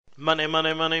Money,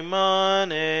 money, money,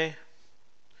 money.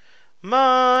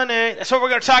 Money. That's what we're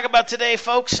going to talk about today,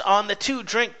 folks, on the Two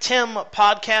Drink Tim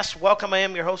podcast. Welcome. I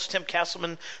am your host, Tim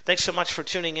Castleman. Thanks so much for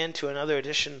tuning in to another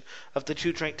edition of the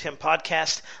Two Drink Tim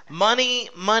podcast. Money,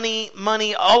 money,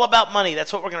 money. All about money.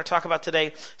 That's what we're going to talk about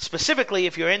today. Specifically,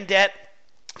 if you're in debt,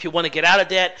 if you want to get out of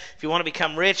debt, if you want to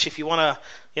become rich, if you want to,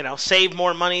 save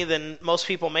more money than most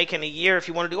people make in a year, if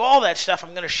you want to do all that stuff,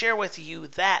 I'm going to share with you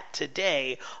that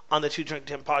today on the Two Drink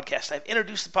Tim podcast. I've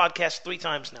introduced the podcast 3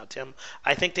 times now, Tim.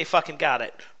 I think they fucking got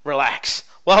it. Relax.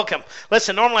 Welcome.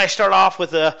 Listen, normally I start off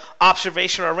with an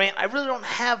observation or a rant. I really don't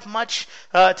have much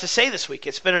to say this week.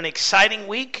 It's been an exciting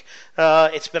week.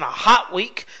 It's been a hot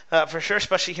week for sure,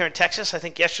 especially here in Texas. I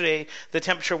think yesterday the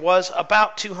temperature was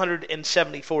about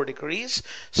 274 degrees.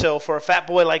 So for a fat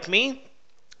boy like me,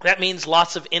 that means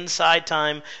lots of inside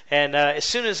time, and as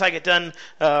soon as I get done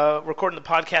recording the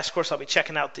podcast, of course, I'll be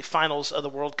checking out the finals of the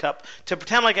World Cup to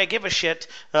pretend like I give a shit,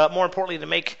 more importantly, to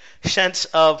make sense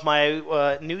of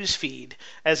my news feed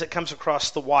as it comes across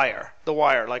the wire,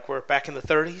 like we're back in the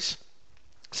 30s.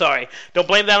 Sorry, don't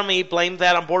blame that on me. Blame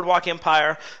that on Boardwalk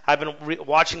Empire. I've been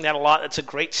watching that a lot. It's a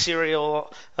great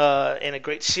serial and a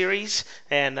great series,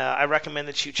 and I recommend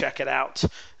that you check it out.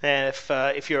 And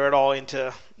if you're at all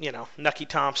into, Nucky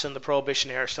Thompson, the Prohibition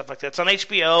era, stuff like that, it's on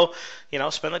HBO.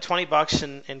 Spend the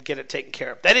 $20 and get it taken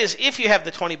care of. That is, if you have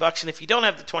the $20, and if you don't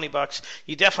have the $20,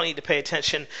 you definitely need to pay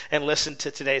attention and listen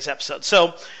to today's episode.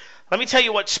 So, let me tell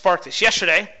you what sparked this.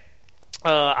 Yesterday,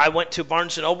 I went to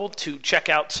Barnes & Noble to check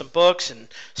out some books and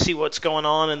see what's going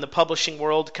on in the publishing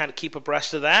world, to kind of keep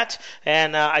abreast of that.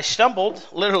 And I stumbled,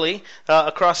 literally,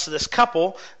 across this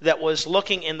couple that was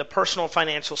looking in the personal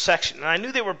financial section. And I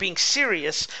knew they were being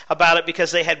serious about it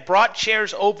because they had brought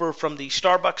chairs over from the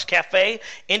Starbucks cafe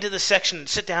into the section and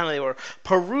sit down, and they were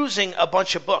perusing a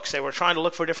bunch of books. They were trying to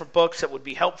look for different books that would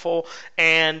be helpful.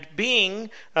 And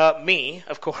being me,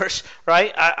 of course,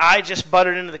 right, I just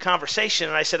butted into the conversation,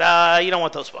 and I said, you don't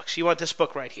want those books. You want this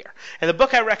book right here. And the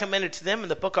book I recommended to them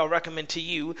and the book I'll recommend to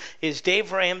you is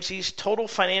Dave Ramsey's Total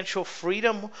Financial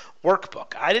Freedom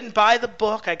Workbook. I didn't buy the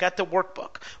book. I got the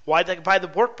workbook. Why did I buy the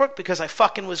workbook? Because I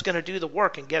fucking was going to do the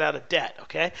work and get out of debt,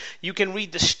 okay? You can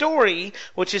read the story,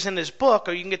 which is in his book,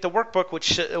 or you can get the workbook,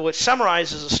 which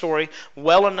summarizes the story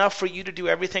well enough for you to do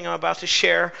everything I'm about to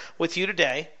share with you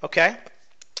today, okay?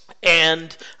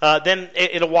 And then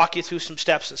it'll walk you through some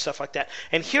steps and stuff like that.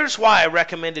 And here's why I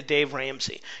recommended Dave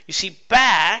Ramsey. You see,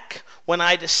 back when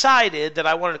I decided that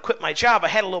I wanted to quit my job, I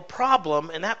had a little problem,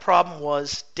 and that problem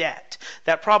was debt.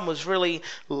 That problem was really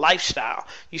lifestyle.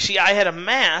 You see, I had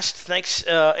amassed, thanks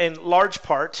in large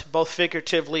part, both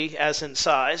figuratively as in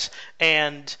size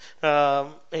and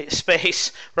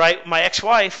space, right? My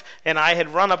ex-wife and I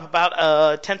had run up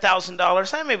about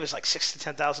 $10,000, maybe it was like $6,000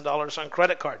 to $10,000 on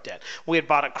credit card debt. We had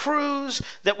bought a cruise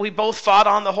that we both fought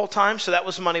on the whole time, so that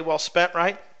was money well spent,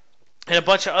 right? And a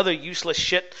bunch of other useless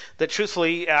shit that,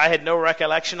 truthfully, I had no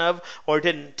recollection of or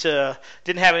didn't have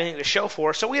anything to show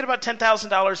for. So we had about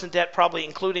 $10,000 in debt, probably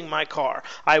including my car.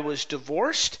 I was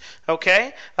divorced,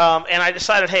 okay? And I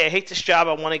decided, hey, I hate this job.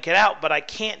 I want to get out, but I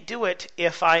can't do it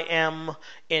if I am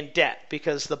in debt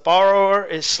because the borrower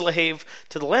is slave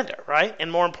to the lender, right? And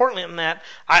more importantly than that,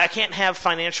 I can't have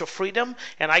financial freedom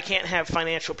and I can't have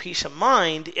financial peace of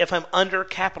mind if I'm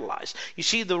undercapitalized. You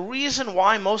see, the reason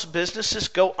why most businesses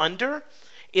go under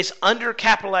is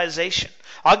undercapitalization.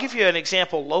 I'll give you an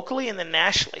example locally and then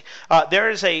nationally. There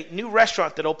is a new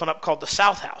restaurant that opened up called the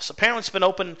South House. Apparently it's been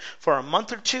open for a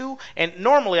month or two, and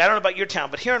normally, I don't know about your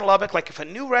town, but here in Lubbock, like if a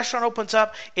new restaurant opens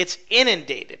up, it's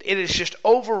inundated. It is just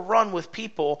overrun with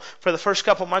people for the first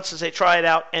couple months as they try it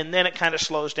out, and then it kind of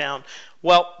slows down.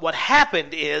 Well, what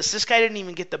happened is this guy didn't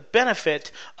even get the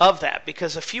benefit of that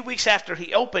because a few weeks after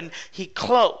he opened, he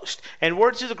closed. And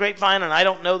word through the grapevine, and I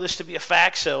don't know this to be a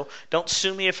fact, so don't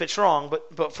sue me if it's wrong,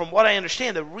 but from what I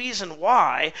understand, the reason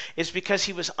why is because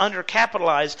he was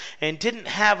undercapitalized and didn't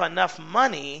have enough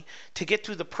money to get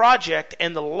through the project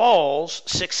and the lulls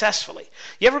successfully.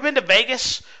 You ever been to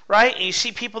Vegas, right? And you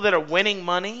see people that are winning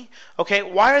money. Okay,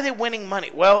 why are they winning money?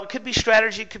 Well, it could be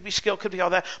strategy, it could be skill, it could be all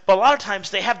that. But a lot of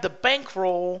times they have the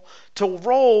bankroll to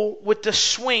roll with the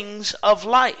swings of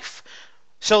life.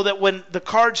 So that when the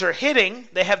cards are hitting,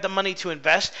 they have the money to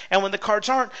invest. And when the cards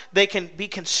aren't, they can be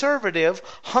conservative,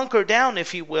 hunker down,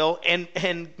 if you will, and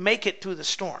make it through the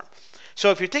storm. So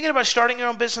if you're thinking about starting your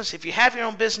own business, if you have your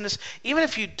own business, even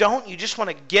if you don't, you just want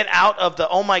to get out of the,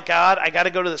 oh my God, I got to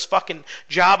go to this fucking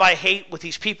job I hate with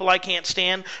these people I can't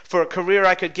stand for a career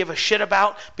I could give a shit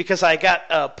about because I got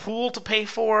a pool to pay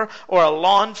for or a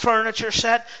lawn furniture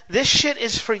set. This shit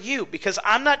is for you because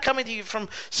I'm not coming to you from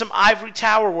some ivory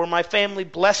tower where my family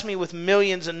blessed me with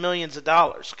millions and millions of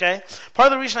dollars, okay? Part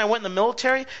of the reason I went in the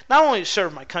military, not only to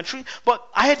serve my country, but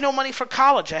I had no money for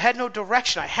college. I had no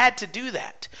direction. I had to do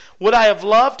that. Would I have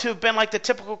loved to have been like the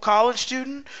typical college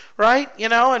student, right? You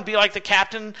know, and be like the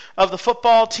captain of the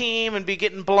football team and be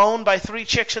getting blown by 3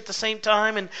 chicks at the same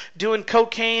time and doing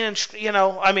cocaine and, you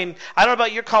know, I mean, I don't know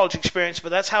about your college experience, but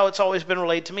that's how it's always been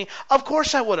relayed to me. Of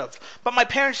course I would have. But my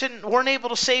parents weren't able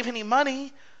to save any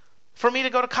money for me to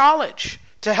go to college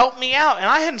to help me out. And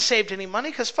I hadn't saved any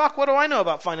money because, fuck, what do I know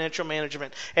about financial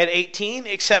management at 18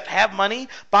 except have money,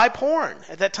 buy porn.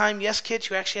 At that time, yes, kids,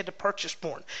 you actually had to purchase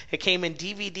porn. It came in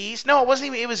DVDs. No, it wasn't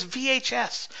even, it was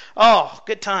VHS. Oh,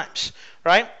 good times,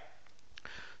 right?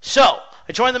 So,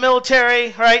 I joined the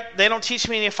military, right? They don't teach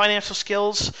me any financial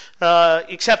skills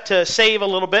except to save a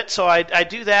little bit. So I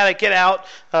do that. I get out,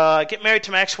 get married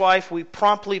to my ex-wife. We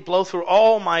promptly blow through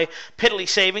all my piddly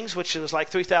savings, which was like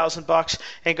 $3,000,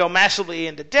 and go massively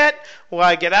into debt. Well,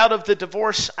 I get out of the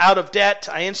divorce, out of debt.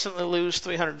 I instantly lose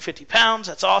 350 pounds.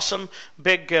 That's awesome.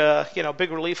 Big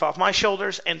relief off my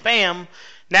shoulders. And bam.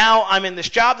 Now I'm in this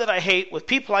job that I hate with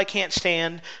people I can't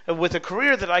stand, with a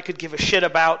career that I could give a shit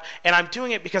about, and I'm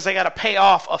doing it because I got to pay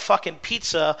off a fucking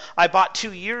pizza I bought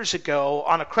 2 years ago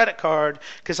on a credit card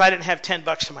because I didn't have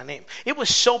 $10 to my name. It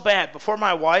was so bad. Before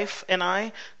my wife and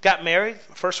I got married,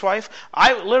 my first wife,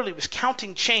 I literally was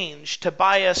counting change to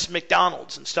buy us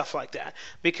McDonald's and stuff like that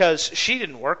because she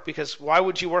didn't work, because why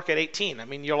would you work at 18? I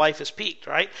mean, your life is peaked,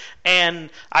 right? And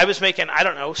I was making, I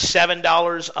don't know,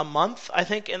 $7 a month, I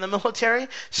think, in the military.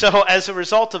 So as a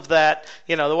result of that,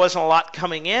 you know, there wasn't a lot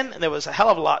coming in, and there was a hell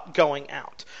of a lot going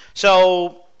out.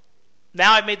 So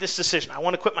now I've made this decision. I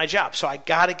want to quit my job, so I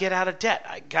got to get out of debt.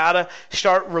 I got to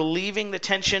start relieving the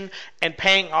tension and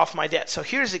paying off my debt. So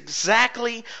here's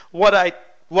exactly what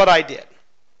I did.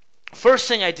 First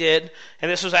thing I did, and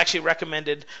this was actually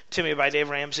recommended to me by Dave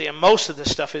Ramsey, and most of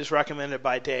this stuff is recommended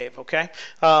by Dave, okay?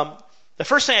 The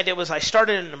first thing I did was I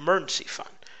started an emergency fund.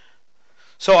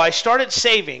 So I started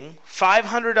saving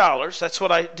 $500, that's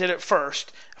what I did at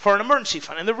first, for an emergency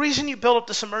fund. And the reason you build up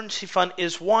this emergency fund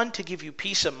is, one, to give you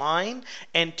peace of mind,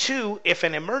 and two, if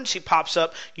an emergency pops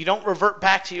up, you don't revert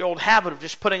back to your old habit of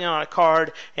just putting it on a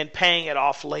card and paying it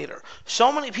off later.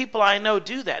 So many people I know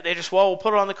do that. They just, well, we'll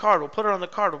put it on the card, we'll put it on the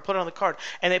card, we'll put it on the card.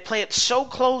 And they play it so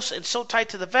close and so tight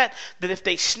to the vet that if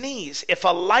they sneeze, if a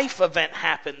life event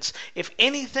happens, if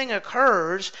anything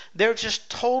occurs, they're just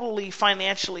totally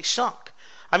financially sunk.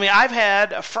 I mean, I've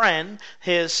had a friend,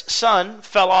 his son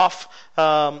fell off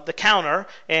the counter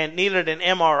and needed an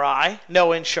MRI,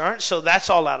 no insurance, so that's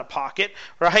all out of pocket,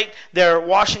 right? Their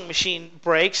washing machine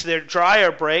breaks, their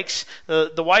dryer breaks,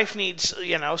 the wife needs,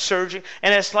 surgery,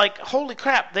 and it's like, holy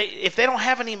crap, if they don't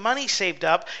have any money saved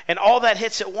up and all that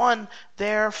hits at one,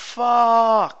 they're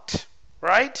fucked,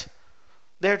 right?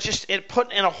 They're just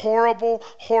put in a horrible,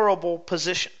 horrible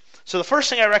position. So the first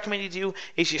thing I recommend you do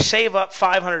is you save up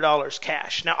 $500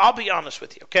 cash. Now, I'll be honest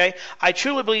with you, okay? I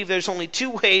truly believe there's only 2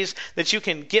 ways that you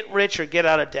can get rich or get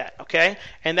out of debt, okay?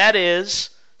 And that is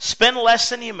spend less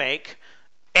than you make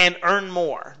and earn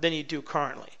more than you do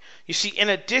currently. You see, in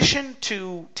addition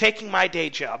to taking my day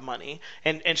job money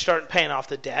and starting paying off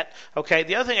the debt, okay,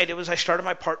 the other thing I did was I started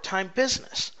my part-time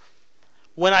business.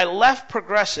 When I left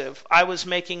Progressive, I was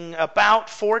making about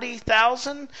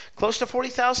 $40,000, close to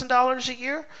 $40,000 a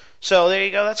year. So there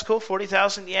you go. That's cool.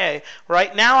 $40,000, yay.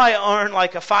 Right now I earn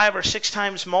like a 5 or 6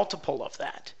 times multiple of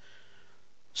that.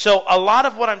 So a lot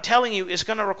of what I'm telling you is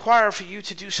going to require for you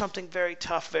to do something very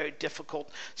tough, very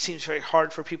difficult, seems very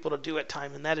hard for people to do at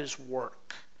times, and that is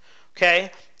work.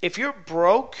 Okay? If you're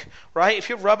broke, right, if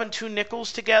you're rubbing 2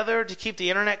 nickels together to keep the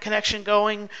internet connection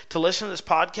going, to listen to this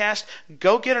podcast,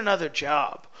 go get another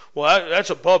job. Well,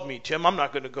 that's above me, Tim. I'm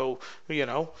not going to go,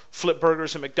 flip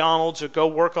burgers at McDonald's or go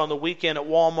work on the weekend at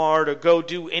Walmart or go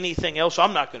do anything else.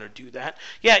 I'm not going to do that.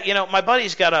 Yeah, my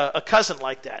buddy's got a cousin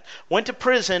like that. Went to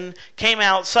prison, came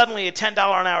out, suddenly a $10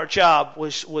 an hour job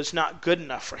was not good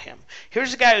enough for him.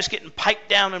 Here's a guy who's getting piped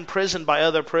down in prison by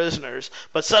other prisoners,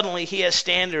 but suddenly he has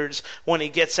standards when he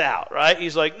gets out, right?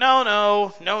 He's like, no,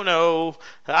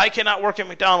 I cannot work at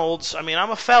McDonald's. I mean,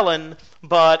 I'm a felon,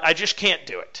 but I just can't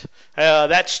do it.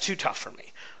 That's too tough for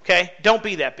me. Okay? Don't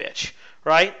be that bitch,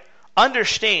 right?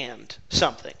 Understand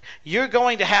something. You're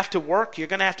going to have to work. You're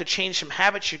going to have to change some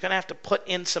habits. You're going to have to put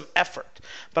in some effort.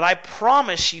 But I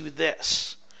promise you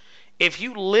this. If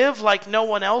you live like no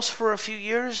one else for a few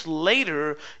years,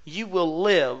 later you will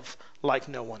live like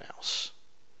no one else.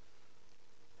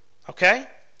 Okay?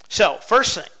 So,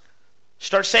 first thing,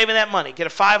 start saving that money. Get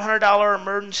a $500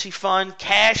 emergency fund,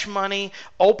 cash money.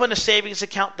 Open a savings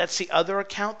account. That's the other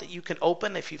account that you can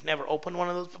open if you've never opened one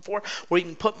of those before, where you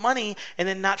can put money and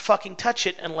then not fucking touch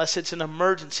it unless it's an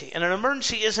emergency. And an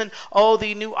emergency isn't, oh,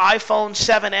 the new iPhone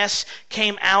 7S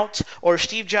came out, or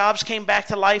Steve Jobs came back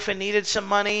to life and needed some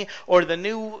money, or the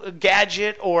new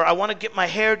gadget, or I want to get my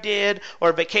hair did,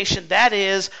 or vacation. That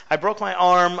is, I broke my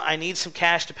arm, I need some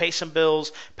cash to pay some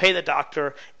bills, pay the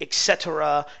doctor,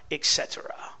 etc., etc.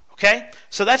 Okay?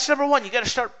 So that's number one. You got to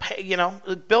start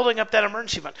building up that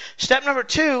emergency fund. Step number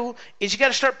two is you got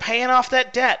to start paying off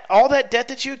that debt. All that debt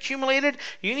that you accumulated,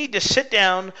 you need to sit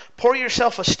down, pour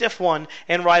yourself a stiff one,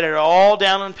 and write it all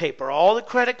down on paper. All the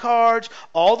credit cards,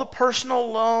 all the personal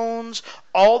loans,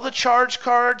 all the charge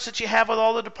cards that you have with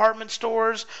all the department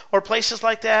stores or places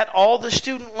like that, all the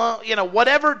student loan,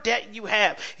 whatever debt you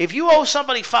have. If you owe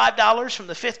somebody $5 from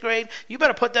the 5th grade, you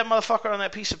better put that motherfucker on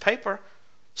that piece of paper.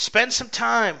 Spend some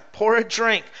time, pour a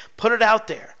drink, put it out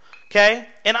there, okay?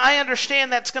 And I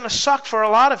understand that's going to suck for a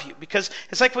lot of you because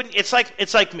it's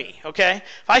like me, okay?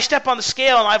 If I step on the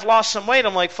scale and I've lost some weight,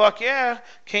 I'm like, fuck yeah,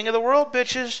 king of the world,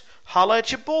 bitches, holla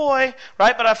at your boy,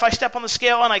 right? But if I step on the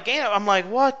scale and I gain it, I'm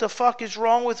like, what the fuck is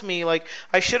wrong with me? Like,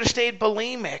 I should have stayed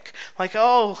bulimic. Like,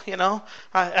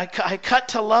 I cut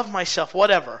to love myself,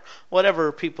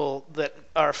 whatever people that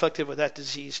are afflicted with that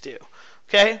disease do,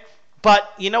 okay?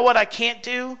 But you know what I can't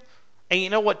do? And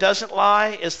you know what doesn't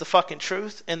lie is the fucking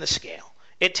truth and the scale.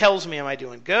 It tells me, am I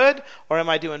doing good or am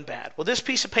I doing bad? Well, this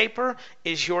piece of paper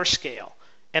is your scale,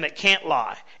 and it can't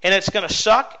lie. And it's going to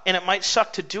suck, and it might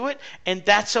suck to do it, and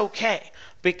that's okay,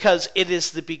 because it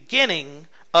is the beginning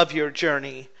of your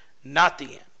journey, not the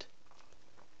end.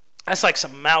 That's like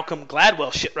some Malcolm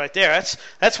Gladwell shit right there.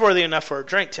 That's worthy enough for a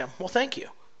drink, Tim. Well, thank you.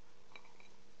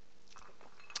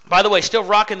 By the way, still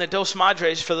rocking the Dos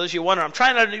Madres, for those of you wondering. I'm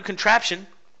trying out a new contraption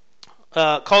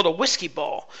called a whiskey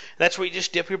ball. That's where you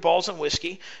just dip your balls in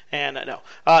whiskey. And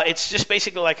it's just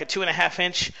basically like a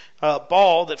 2.5-inch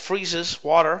ball that freezes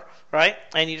water, right?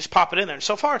 And you just pop it in there. And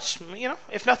so far, it's,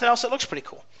 if nothing else, it looks pretty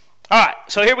cool. All right,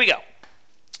 so here we go.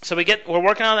 So we're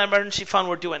working on that emergency fund.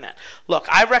 We're doing that. Look,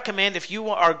 I recommend if you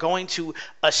are going to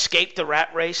escape the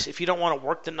rat race, if you don't want to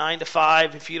work the 9 to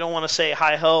 5, if you don't want to say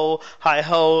hi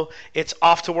ho, it's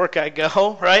off to work I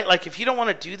go, right? Like if you don't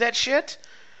want to do that shit,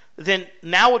 then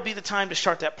now would be the time to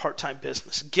start that part-time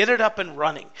business. Get it up and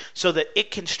running so that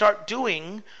it can start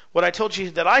doing what I told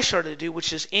you that I started to do,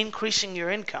 which is increasing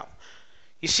your income.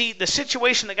 You see, the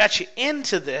situation that got you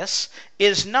into this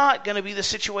is not going to be the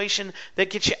situation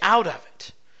that gets you out of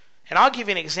it. And I'll give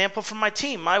you an example from my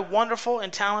team, my wonderful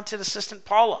and talented assistant,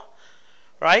 Paula,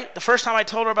 right? The first time I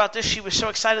told her about this, she was so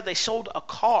excited they sold a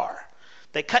car.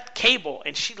 They cut cable,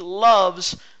 and she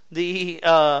loves the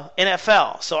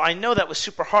NFL. So I know that was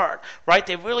super hard, right?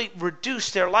 They really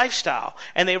reduced their lifestyle,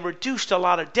 and they reduced a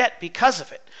lot of debt because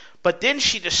of it. But then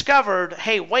she discovered,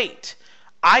 hey, wait,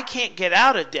 I can't get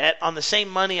out of debt on the same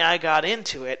money I got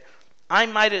into it. I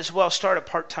might as well start a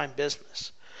part-time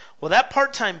business. Well, that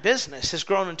part-time business has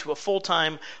grown into a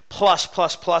full-time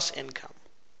plus income.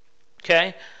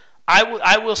 Okay?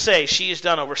 I will say she has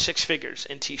done over 6 figures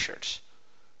in T-shirts.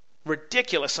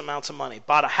 Ridiculous amounts of money.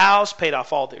 Bought a house, paid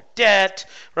off all their debt,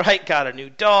 right? Got a new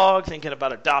dog, thinking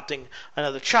about adopting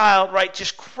another child, right?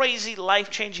 Just crazy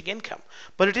life-changing income.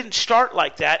 But it didn't start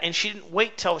like that, and she didn't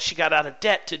wait till she got out of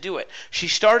debt to do it. She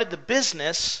started the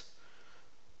business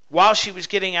while she was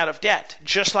getting out of debt,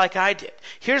 just like I did.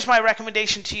 Here's my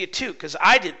recommendation to you, too, because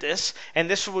I did this, and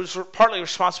this was partly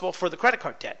responsible for the credit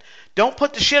card debt. Don't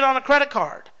put the shit on a credit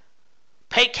card.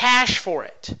 Pay cash for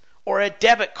it, or a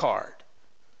debit card.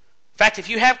 In fact, if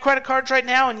you have credit cards right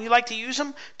now and you like to use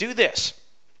them, do this.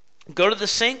 Go to the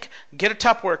sink, get a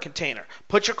Tupperware container,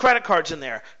 put your credit cards in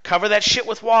there, cover that shit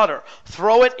with water,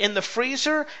 throw it in the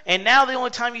freezer, and now the only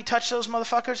time you touch those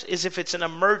motherfuckers is if it's an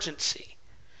emergency.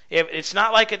 If it's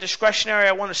not like a discretionary,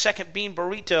 I want a second bean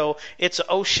burrito, it's a,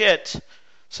 oh shit,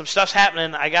 some stuff's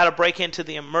happening, I got to break into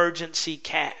the emergency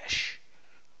cash.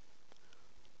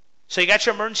 So you got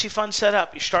your emergency fund set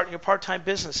up. You're starting your part-time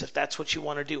business if that's what you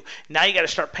want to do. Now you got to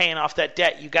start paying off that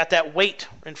debt. You got that weight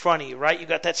in front of you, right? You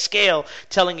got that scale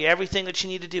telling you everything that you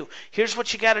need to do. Here's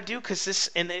what you got to do, because this,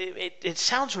 and it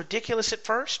sounds ridiculous at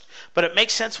first, but it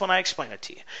makes sense when I explain it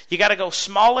to you. You got to go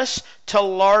smallest to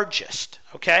largest,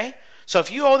 okay? So if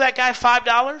you owe that guy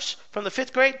 $5 from the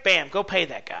 5th grade, bam, go pay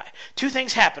that guy. 2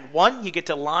 things happen. 1, you get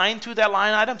to line through that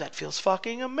line item. That feels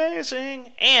fucking amazing.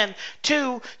 And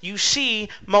 2, you see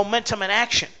momentum in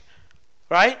action,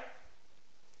 right?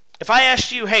 If I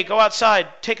asked you, hey, go outside,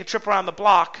 take a trip around the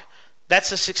block,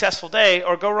 that's a successful day,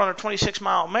 or go run a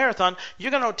 26-mile marathon,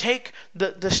 you're going to take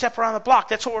the step around the block.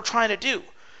 That's what we're trying to do.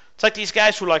 It's like these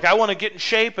guys who are like, I want to get in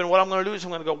shape, and what I'm going to do is I'm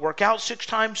going to go work out 6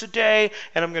 times a day,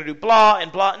 and I'm going to do blah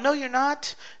and blah. No, you're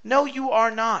not. No, you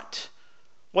are not.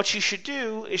 What you should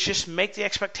do is just make the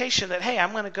expectation that, hey,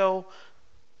 I'm going to go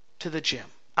to the gym.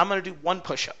 I'm going to do 1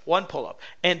 push-up, 1 pull-up,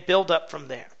 and build up from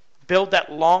there. Build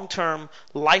that long-term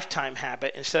lifetime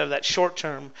habit instead of that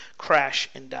short-term crash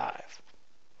and dive.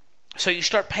 So you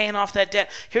start paying off that debt.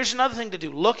 Here's another thing to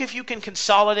do. Look if you can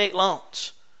consolidate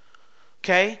loans.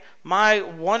 Okay, my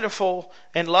wonderful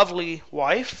and lovely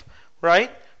wife, right,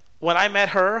 when I met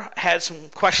her, had some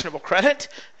questionable credit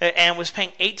and was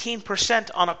paying 18%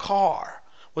 on a car,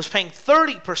 was paying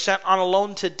 30% on a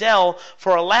loan to Dell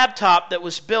for a laptop that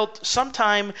was built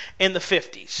sometime in the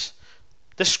 50s.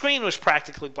 The screen was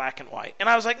practically black and white. And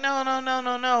I was like,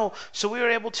 no. So we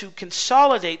were able to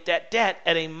consolidate that debt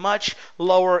at a much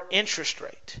lower interest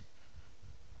rate.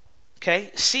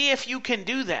 Okay, see if you can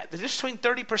do that. The difference between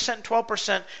 30% and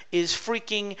 12% is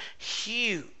freaking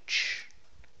huge.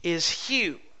 Is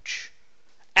huge.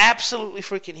 Absolutely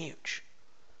freaking huge.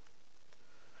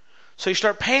 So you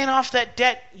start paying off that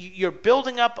debt. You're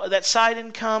building up that side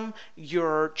income.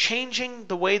 You're changing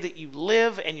the way that you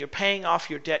live, and you're paying off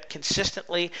your debt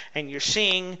consistently, and you're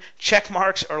seeing check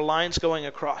marks or lines going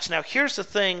across. Now, here's the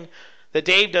thing that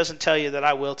Dave doesn't tell you that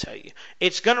I will tell you.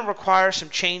 It's going to require some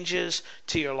changes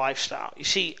to your lifestyle. You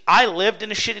see, I lived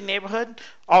in a shitty neighborhood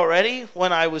already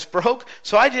when I was broke,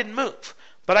 so I didn't move.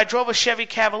 But I drove a Chevy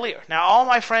Cavalier. Now, all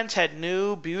my friends had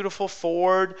new, beautiful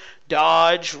Ford,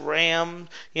 Dodge, Ram,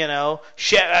 they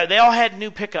all had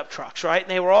new pickup trucks, right?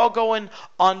 And they were all going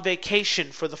on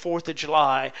vacation for the 4th of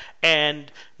July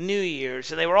and New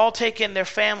Year's. And they were all taking their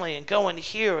family and going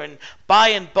here and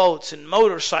buying boats and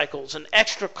motorcycles and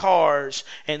extra cars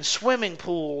and swimming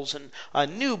pools and a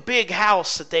new big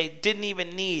house that they didn't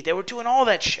even need. They were doing all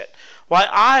that shit. While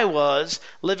I was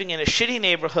living in a shitty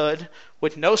neighborhood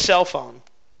with no cell phone.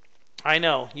 I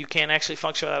know, you can't actually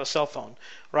function without a cell phone,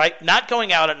 right? Not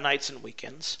going out at nights and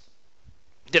weekends.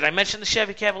 Did I mention the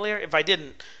Chevy Cavalier? If I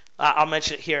didn't, I'll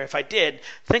mention it here. If I did,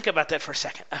 think about that for a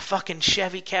second. A fucking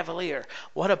Chevy Cavalier.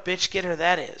 What a bitch getter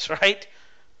that is, right?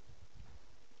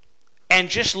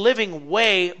 And just living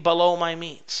way below my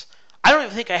means. I don't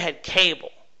even think I had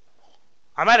cable.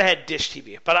 I might have had Dish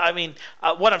TV, but I mean,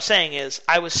 what I'm saying is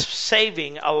I was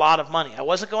saving a lot of money. I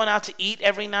wasn't going out to eat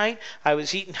every night. I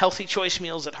was eating healthy choice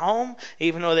meals at home,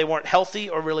 even though they weren't healthy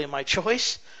or really my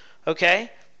choice,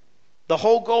 okay? The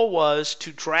whole goal was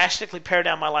to drastically pare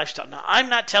down my lifestyle. Now, I'm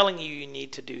not telling you you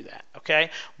need to do that,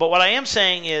 okay? But what I am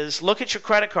saying is look at your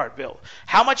credit card bill.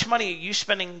 How much money are you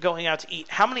spending going out to eat?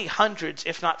 How many hundreds,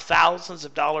 if not thousands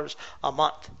of dollars a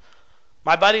month?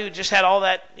 My buddy who just had all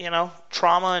that,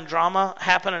 trauma and drama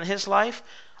happen in his life,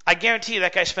 I guarantee you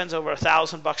that guy spends over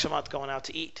 $1,000 a month going out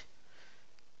to eat.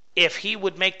 If he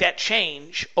would make that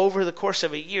change over the course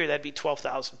of a year, that'd be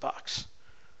 $12,000.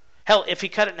 Hell, if he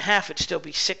cut it in half, it'd still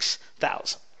be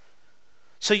 $6,000.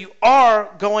 So you are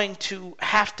going to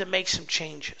have to make some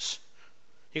changes.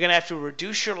 You're going to have to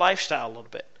reduce your lifestyle a little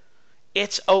bit.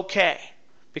 It's okay,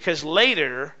 because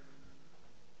later,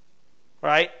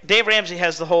 right? Dave Ramsey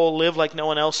has the whole live like no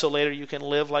one else so later you can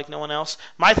live like no one else.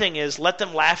 My thing is let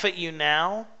them laugh at you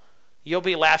now. You'll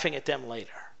be laughing at them later.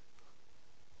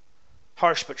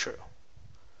 Harsh but true.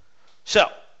 So,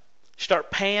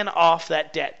 start paying off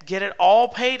that debt. Get it all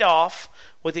paid off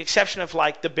with the exception of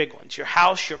like the big ones. Your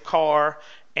house, your car,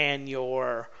 and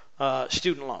your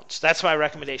student loans. That's my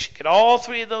recommendation. Get all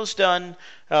 3 of those done,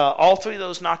 all 3 of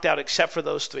those knocked out except for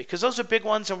those 3. Because those are big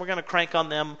ones and we're going to crank on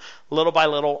them little by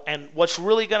little. And what's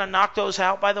really going to knock those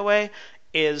out, by the way,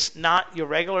 is not your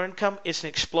regular income. It's an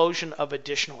explosion of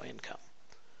additional income.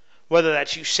 Whether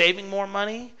that's you saving more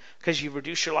money because you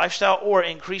reduce your lifestyle or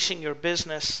increasing your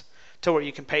business to where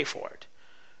you can pay for it.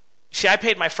 See, I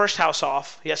paid my first house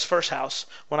off, first house,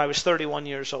 when I was 31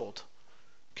 years old.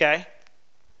 Okay?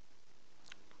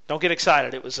 Don't get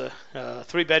excited. It was a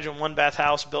 3-bedroom, 1-bath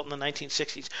house built in the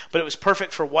 1960s. But it was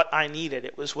perfect for what I needed.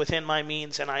 It was within my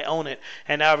means, and I own it.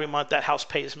 And now every month that house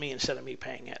pays me instead of me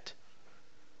paying it.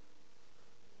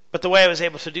 But the way I was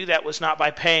able to do that was not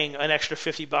by paying an extra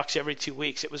 $50 every 2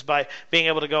 weeks. It was by being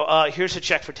able to go, here's a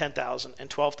check for $10,000 and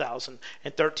 $12,000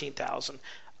 and $13,000.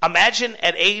 Imagine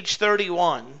at age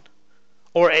 31,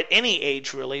 or at any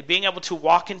age really, being able to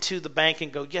walk into the bank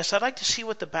and go, yes, I'd like to see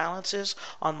what the balance is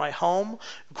on my home.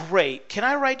 Great. Can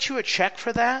I write you a check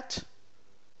for that?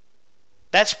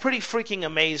 That's pretty freaking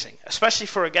amazing, especially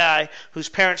for a guy whose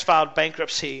parents filed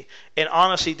bankruptcy and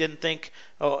honestly didn't think,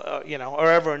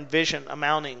 or ever envision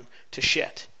amounting to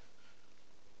shit.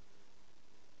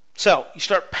 So you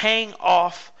start paying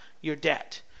off your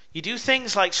debt. You do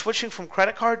things like switching from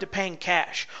credit card to paying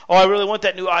cash. Oh, I really want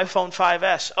that new iPhone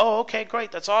 5S. Oh, okay,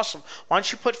 great, that's awesome. Why don't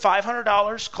you put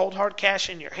 $500 cold hard cash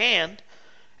in your hand,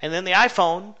 and then the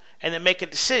iPhone, and then make a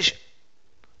decision.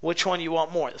 Which one you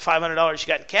want more, the $500 you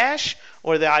got in cash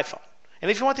or the iPhone? And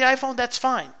if you want the iPhone, that's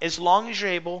fine, as long as you're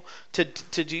able to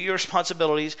do your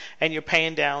responsibilities and you're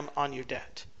paying down on your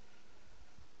debt.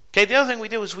 Okay, the other thing we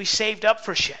do is we saved up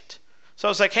for shit. So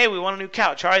it's like, hey, we want a new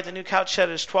couch. All right, the new couch set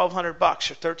is $1,200 or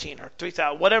 $1,300 or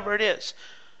 $3,000, whatever it is.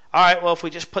 All right, well, if we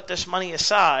just put this money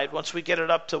aside, once we get it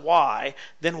up to Y,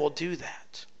 then we'll do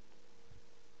that.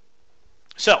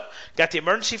 So, got the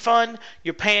emergency fund,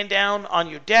 you're paying down on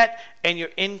your debt, and you're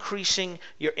increasing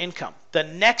your income. The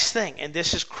next thing, and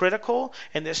this is critical,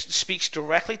 and this speaks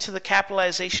directly to the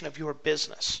capitalization of your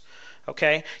business,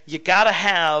 okay? You got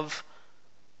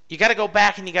to go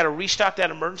back and you got to restock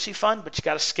that emergency fund, but you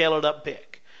got to scale it up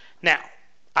big. Now,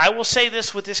 I will say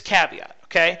this with this caveat,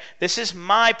 okay? This is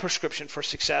my prescription for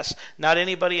success, not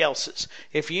anybody else's.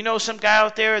 If you know some guy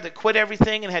out there that quit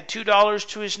everything and had $2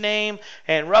 to his name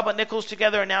and rubbing nickels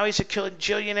together and now he's a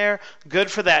bajillionaire,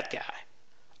 good for that guy.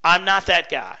 I'm not that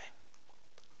guy.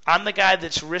 I'm the guy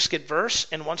that's risk adverse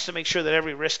and wants to make sure that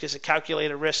every risk is a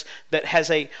calculated risk that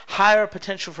has a higher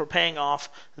potential for paying off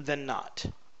than not.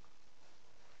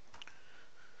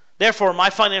 Therefore, my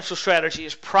financial strategy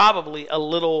is probably a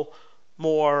little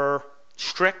more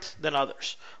strict than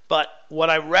others. But what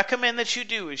I recommend that you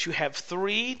do is you have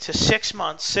 3 to 6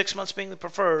 months, 6 months being the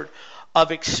preferred,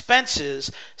 of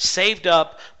expenses saved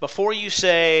up before you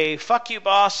say, fuck you,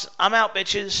 boss, I'm out,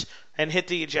 bitches, and hit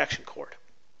the ejection cord.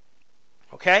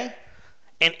 Okay?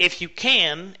 And if you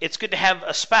can, it's good to have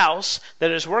a spouse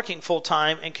that is working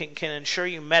full-time and can insure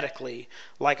you medically,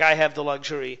 like I have the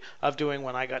luxury of doing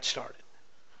when I got started.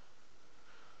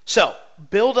 So,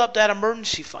 build up that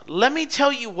emergency fund. Let me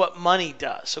tell you what money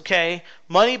does, okay?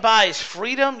 Money buys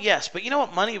freedom, yes, but you know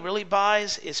what money really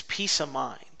buys is peace of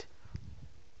mind.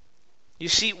 You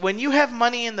see, when you have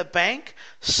money in the bank,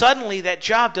 suddenly that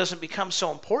job doesn't become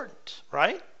so important,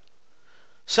 right?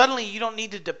 Suddenly you don't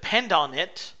need to depend on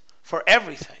it for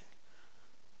everything.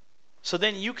 So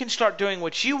then you can start doing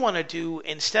what you want to do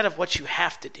instead of what you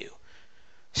have to do.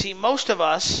 See, most of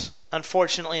us,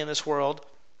 unfortunately in this world,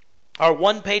 are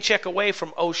one paycheck away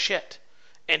from oh shit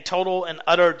and total and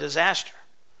utter disaster.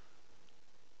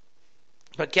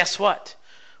 But guess what?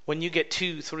 When you get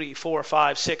 2, 3, 4,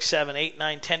 5, 6, 7, 8,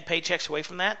 9, 10 paychecks away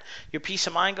from that, your peace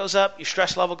of mind goes up, your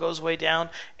stress level goes way down,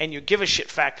 and your give a shit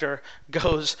factor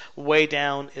goes way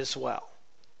down as well.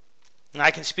 And I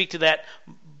can speak to that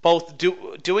both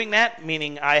doing that,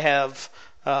 meaning I have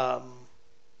done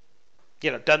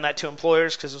that to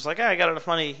employers because it was like, I got enough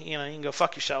money, you can go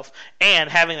fuck yourself, and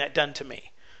having that done to me.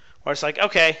 Where it's like,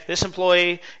 okay, this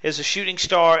employee is a shooting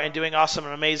star and doing awesome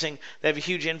and amazing. They have a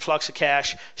huge influx of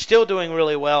cash, still doing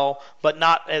really well, but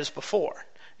not as before.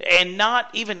 And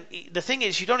not even, the thing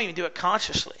is, you don't even do it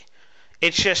consciously.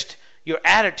 It's just your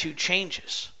attitude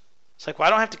changes. It's like, well,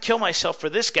 I don't have to kill myself for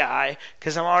this guy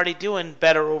because I'm already doing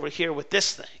better over here with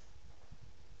this thing.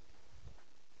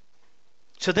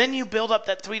 So then you build up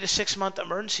that 3 to 6 month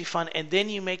emergency fund, and then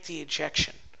you make the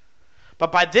ejection.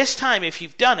 But by this time, if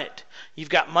you've done it, you've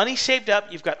got money saved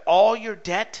up, you've got all your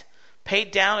debt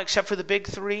paid down except for the big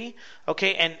 3,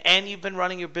 okay, and you've been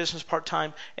running your business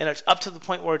part-time, and it's up to the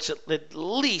point where it's at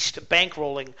least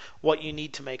bankrolling what you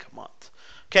need to make a month.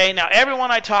 Okay, now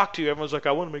everyone I talk to, everyone's like,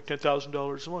 I want to make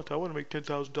 $10,000 a month. I want to make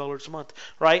 $10,000 a month,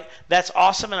 right? That's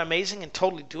awesome and amazing and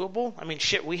totally doable. I mean,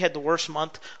 shit, we had the worst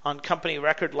month on company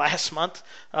record last month,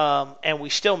 and we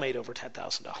still made over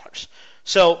 $10,000.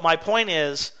 So my point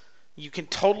is, you can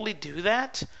totally do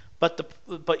that, but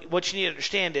what you need to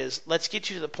understand is, let's get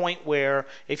you to the point where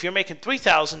if you're making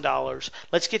 $3,000,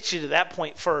 let's get you to that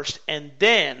point first, and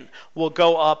then we'll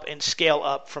go up and scale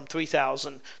up from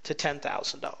 $3,000 to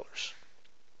 $10,000.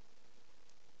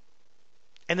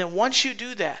 And then once you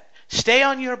do that, stay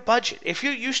on your budget. If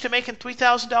you're used to making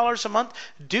 $3,000 a month,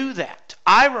 do that.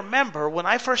 I remember when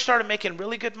I first started making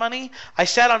really good money, I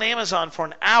sat on Amazon for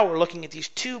an hour looking at these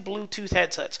 2 Bluetooth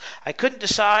headsets. I couldn't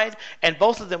decide, and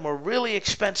both of them were really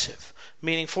expensive,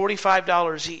 meaning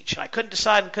 $45 each. And I couldn't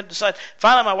decide.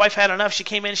 Finally, my wife had enough. She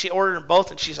came in, she ordered them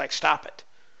both, and she's like, stop it.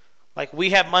 Like, we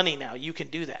have money now. You can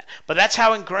do that. But that's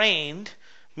how ingrained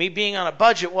me being on a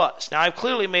budget was. Now, I've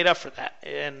clearly made up for that,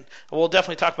 and we'll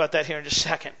definitely talk about that here in just a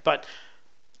second. But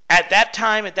at that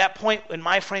time, at that point in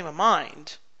my frame of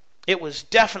mind, It was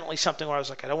definitely something where I was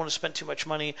like, I don't want to spend too much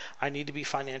money. I need to be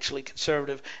financially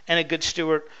conservative and a good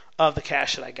steward of the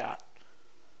cash that I got.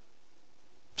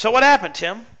 So what happened,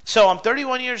 Tim? So I'm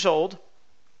 31 years old.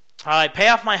 I pay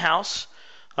off my house.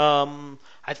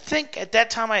 I think at that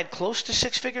time I had close to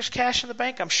 6 figures cash in the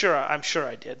bank. I'm sure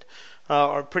I did,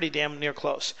 or pretty damn near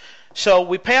close. So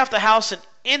we pay off the house, and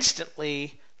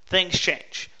instantly things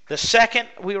change. The second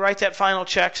we write that final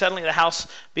check, suddenly the house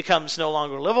becomes no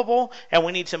longer livable, and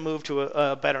we need to move to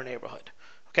a better neighborhood.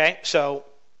 Okay, so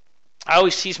I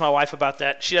always tease my wife about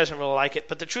that. She doesn't really like it,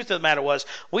 but the truth of the matter was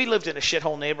we lived in a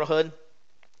shithole neighborhood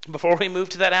before we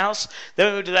moved to that house. Then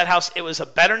we moved to that house. It was a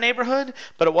better neighborhood,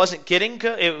 but it wasn't getting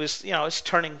good. It was, it's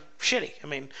turning shitty. I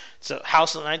mean, it's a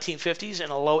house in the 1950s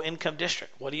in a low-income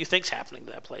district. What do you think's happening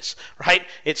to that place, right?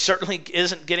 It certainly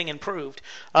isn't getting improved.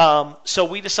 So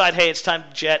we decide, hey, it's time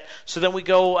to jet. So then we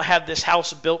go have this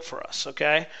house built for us,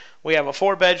 okay? We have a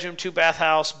 4-bedroom, 2-bath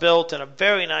house built in a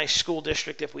very nice school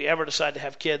district. If we ever decide to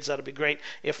have kids, that'll be great.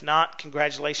 If not,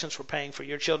 congratulations, we're paying for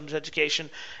your children's education.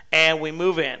 And we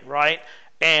move in, right?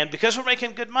 And because we're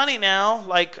making good money now,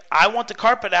 like, I want the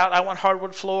carpet out, I want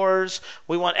hardwood floors,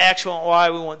 we want X, we want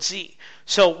Y, we want Z.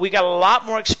 So we got a lot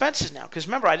more expenses now, because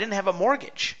remember, I didn't have a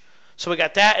mortgage. So we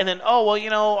got that, and then,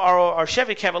 our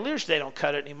Chevy Cavaliers, they don't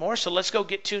cut it anymore, so let's go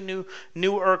get 2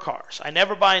 newer cars. I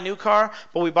never buy a new car,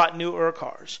 but we bought newer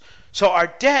cars. So our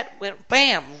debt went,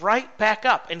 bam, right back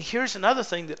up. And here's another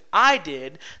thing that I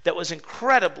did that was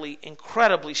incredibly,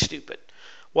 incredibly stupid.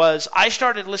 Was I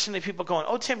started listening to people going,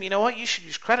 oh, Tim, you know what? You should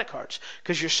use credit cards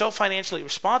because you're so financially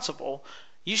responsible.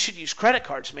 You should use credit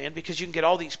cards, man, because you can get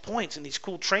all these points and these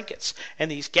cool trinkets and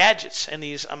these gadgets and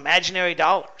these imaginary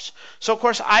dollars. So, of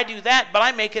course, I do that, but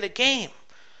I make it a game.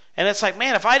 And it's like,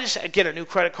 man, if I just get a new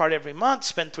credit card every month,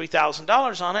 spend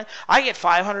 $3,000 on it, I get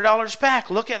 $500 back.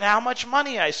 Look at how much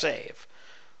money I save.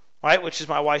 Right, which is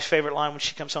my wife's favorite line when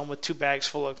she comes home with 2 bags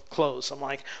full of clothes. I'm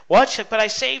like, what? But I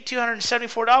saved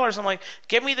 $274. I'm like,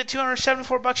 give me the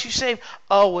 $274 you saved.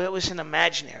 Oh, it was an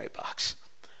imaginary box.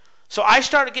 So I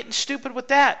started getting stupid with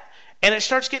that, and it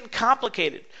starts getting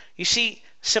complicated. You see,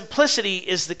 simplicity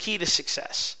is the key to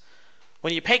success.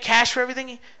 When you pay cash for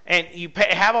everything, and you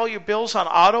have all your bills on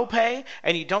auto pay,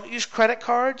 and you don't use credit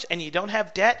cards, and you don't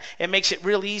have debt, it makes it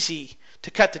real easy to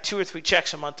cut the 2 or 3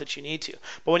 checks a month that you need to.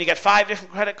 But when you got 5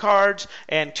 different credit cards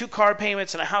and 2 car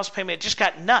payments and a house payment, it just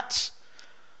got nuts.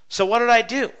 So what did I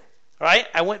do? Right?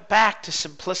 I went back to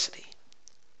simplicity.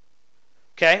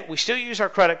 Okay? We still use our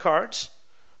credit cards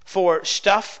for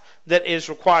stuff that is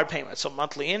required payment. So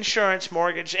monthly insurance,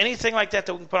 mortgage, anything like that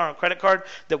that we can put on a credit card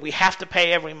that we have to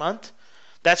pay every month.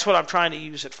 That's what I'm trying to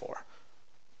use it for.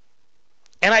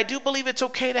 And I do believe it's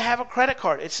okay to have a credit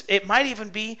card. It might even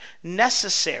be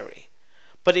necessary.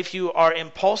 But if you are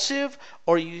impulsive,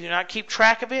 or you do not keep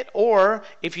track of it, or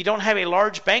if you don't have a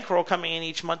large bankroll coming in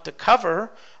each month to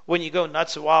cover when you go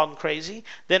nuts and wild and crazy,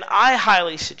 then I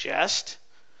highly suggest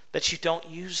that you don't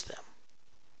use them.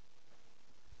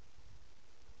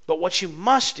 But what you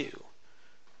must do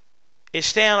is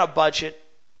stay on a budget,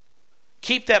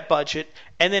 keep that budget,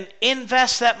 and then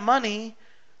invest that money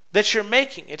that you're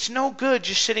making. It's no good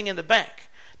just sitting in the bank.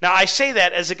 Now, I say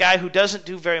that as a guy who doesn't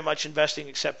do very much investing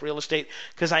except real estate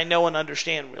because I know and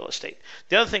understand real estate.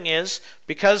 The other thing is,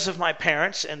 because of my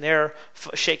parents and their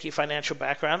shaky financial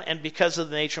background, and because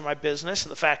of the nature of my business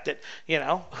and the fact that,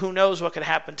 who knows what could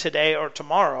happen today or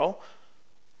tomorrow,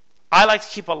 I like to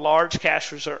keep a large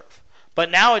cash reserve.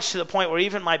 But now it's to the point where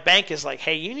even my bank is like,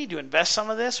 hey, you need to invest some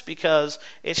of this because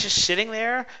it's just sitting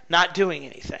there not doing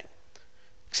anything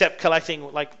except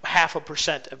collecting like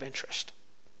 0.5% of interest.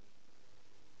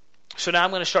 So now I'm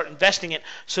going to start investing it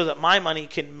so that my money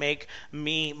can make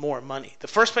me more money. The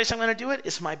first place I'm going to do it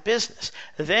is my business.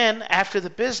 Then, after the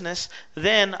business,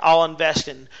 then I'll invest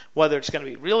in whether it's going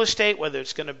to be real estate, whether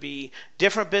it's going to be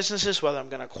different businesses, whether I'm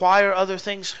going to acquire other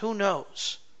things, who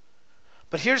knows?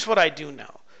 But here's what I do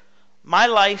know. My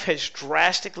life has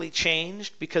drastically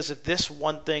changed because of this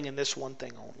one thing and this one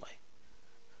thing only.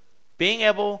 Being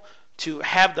able to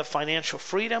have the financial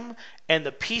freedom and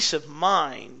the peace of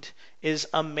mind is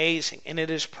amazing, and it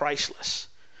is priceless.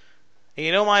 And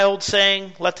you know my old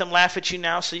saying, let them laugh at you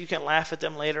now so you can laugh at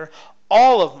them later?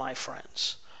 All of my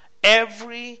friends,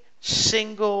 every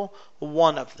single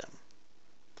one of them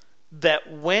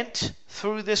that went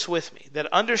through this with me,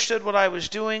 that understood what I was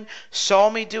doing, saw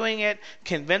me doing it,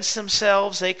 convinced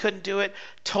themselves they couldn't do it,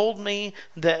 told me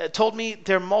there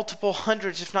are multiple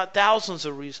hundreds, if not thousands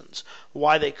of reasons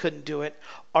why they couldn't do it,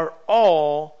 are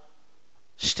all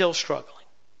still struggling.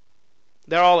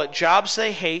 They're all at jobs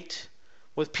they hate,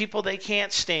 with people they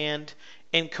can't stand,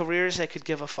 in careers they could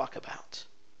give a fuck about.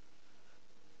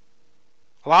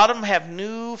 A lot of them have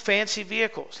new fancy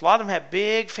vehicles. A lot of them have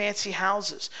big fancy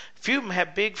houses. A few of them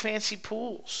have big fancy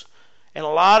pools. And a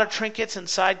lot of trinkets and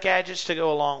side gadgets to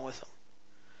go along with them.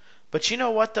 But you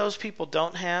know what those people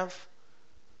don't have?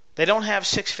 They don't have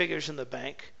 6 figures in the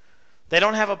bank. They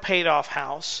don't have a paid off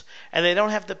house. And they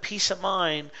don't have the peace of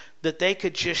mind that they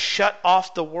could just shut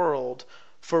off the world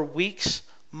for weeks,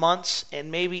 months,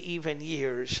 and maybe even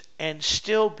years and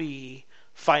still be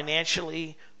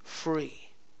financially free.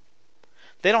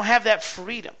 They don't have that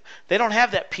freedom. They don't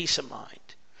have that peace of mind.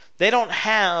 They don't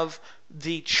have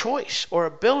the choice or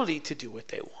ability to do what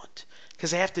they want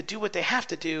because they have to do what they have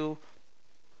to do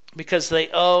because they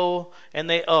owe and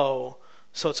they owe,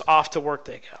 so it's off to work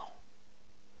they go.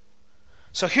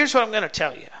 So here's what I'm going to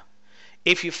tell you.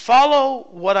 If you follow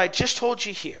what I just told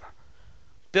you here,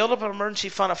 build up an emergency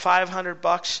fund of $500,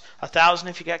 $1,000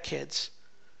 if you got kids.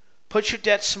 Put your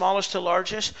debt smallest to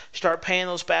largest. Start paying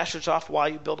those bastards off while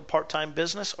you build a part-time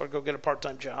business or go get a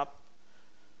part-time job.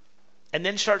 And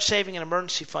then start saving an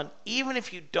emergency fund. Even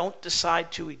if you don't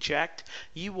decide to eject,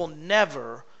 you will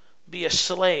never be a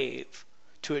slave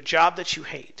to a job that you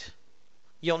hate.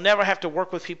 You'll never have to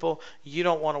work with people you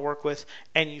don't want to work with,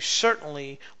 and you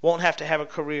certainly won't have to have a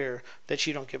career that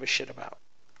you don't give a shit about.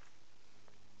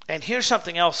 And here's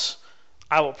something else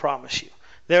I will promise you.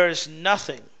 There is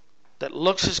nothing that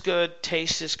looks as good,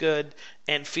 tastes as good,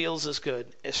 and feels as good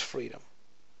as freedom.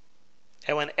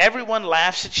 And when everyone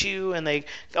laughs at you and they,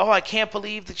 oh, I can't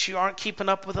believe that you aren't keeping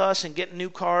up with us and getting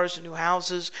new cars and new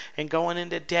houses and going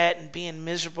into debt and being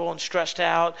miserable and stressed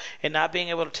out and not being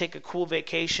able to take a cool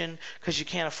vacation because you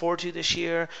can't afford to this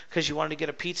year because you wanted to get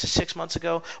a pizza 6 months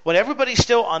ago. When everybody's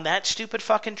still on that stupid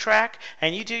fucking track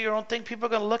and you do your own thing, people are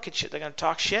going to look at you. They're going to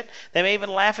talk shit. They may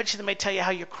even laugh at you. They may tell you how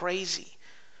you're crazy.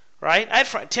 Right? I had a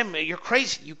friend, Tim, you're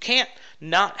crazy. You can't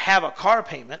not have a car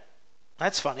payment.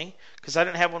 That's funny, because I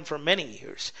didn't have one for many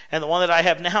years. And the one that I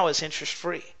have now is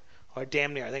interest-free, or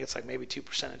damn near. I think it's like maybe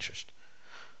 2% interest.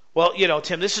 Well, you know,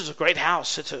 Tim, this is a great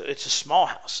house. It's a small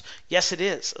house. Yes, it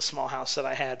is a small house that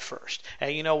I had first.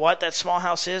 And you know what that small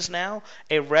house is now?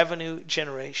 A revenue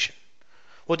generation.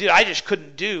 Well, dude, I just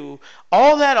couldn't do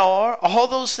all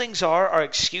those things are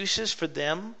excuses for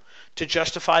them to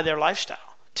justify their lifestyle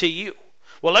to you.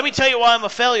 Well, let me tell you why I'm a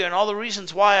failure and all the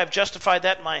reasons why I've justified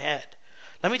that in my head.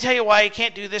 Let me tell you why I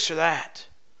can't do this or that.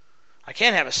 I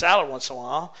can't have a salad once in a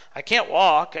while. I can't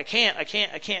walk. I can't.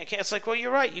 It's like, well,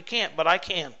 you're right. You can't, but I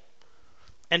can.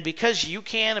 And because you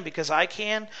can and because I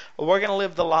can, we're going to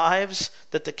live the lives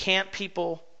that the can't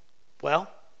people,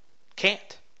 well,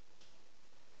 can't.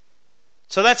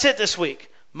 So that's it this week.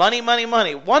 Money, money,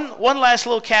 money. One last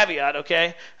little caveat,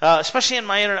 okay? Especially in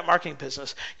my internet marketing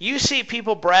business. You see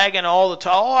people bragging all the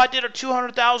time. Oh, I did a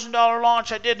 $200,000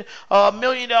 launch. I did a $1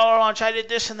 million launch. I did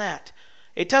this and that.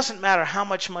 It doesn't matter how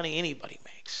much money anybody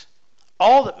makes.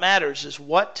 All that matters is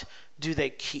what do they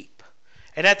keep.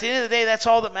 And at the end of the day, that's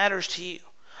all that matters to you.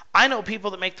 I know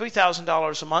people that make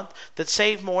 $3,000 a month that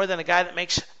save more than a guy that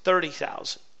makes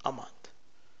 $30,000 a month.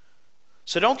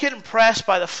 So don't get impressed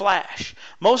by the flash.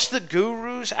 Most of the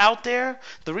gurus out there,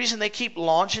 the reason they keep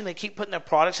launching, they keep putting their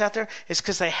products out there is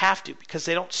because they have to, because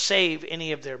they don't save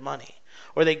any of their money.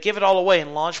 Or they give it all away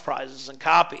in launch prizes and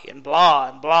copy and blah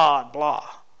and blah and blah.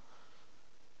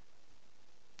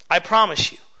 I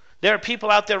promise you, there are people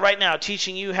out there right now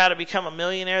teaching you how to become a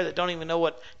millionaire that don't even know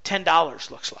what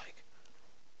 $10 looks like.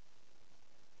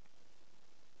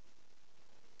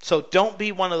 So don't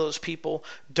be one of those people.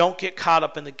 Don't get caught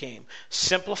up in the game.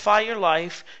 Simplify your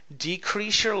life,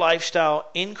 decrease your lifestyle,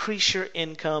 increase your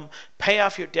income, pay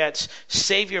off your debts,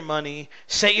 save your money,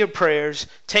 say your prayers,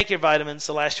 take your vitamins.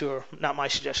 The last two are not my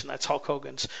suggestion. That's Hulk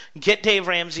Hogan's. Get Dave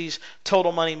Ramsey's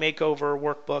Total Money Makeover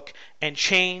workbook and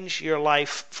change your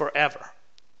life forever.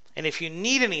 And if you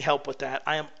need any help with that,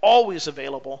 I am always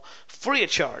available free of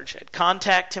charge at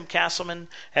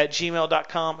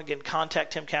contacttimcastleman@gmail.com. Again,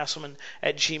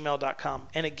 contacttimcastleman@gmail.com.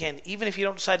 And again, even if you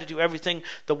don't decide to do everything,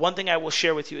 the one thing I will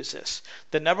share with you is this.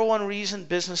 The number one reason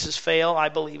businesses fail, I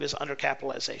believe, is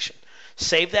undercapitalization.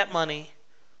 Save that money,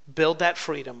 build that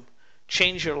freedom,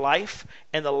 change your life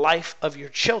and the life of your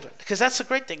children. Because that's the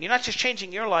great thing. You're not just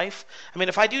changing your life. I mean,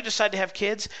 if I do decide to have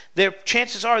kids,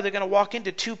 chances are they're going to walk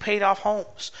into 2 paid off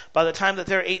homes by the time that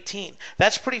they're 18.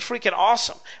 That's pretty freaking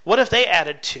awesome. What if they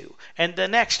added 2 and the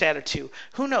next added 2?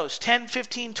 Who knows? 10,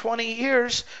 15, 20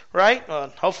 years, right?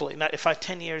 Well, hopefully not. If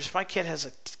 10 years, if my kid has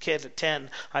a kid at 10,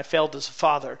 I failed as a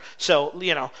father. So,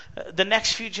 the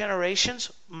next few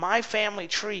generations, my family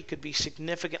tree could be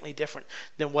significantly different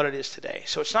than what it is today.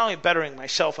 So it's not only bettering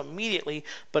myself immediately,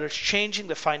 but it's changing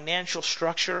the financial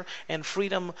structure and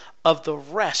freedom of the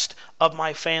rest of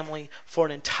my family for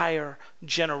an entire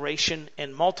generation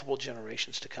and multiple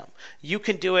generations to come. You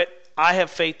can do it. I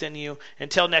have faith in you.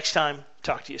 Until next time,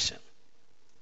 talk to you soon.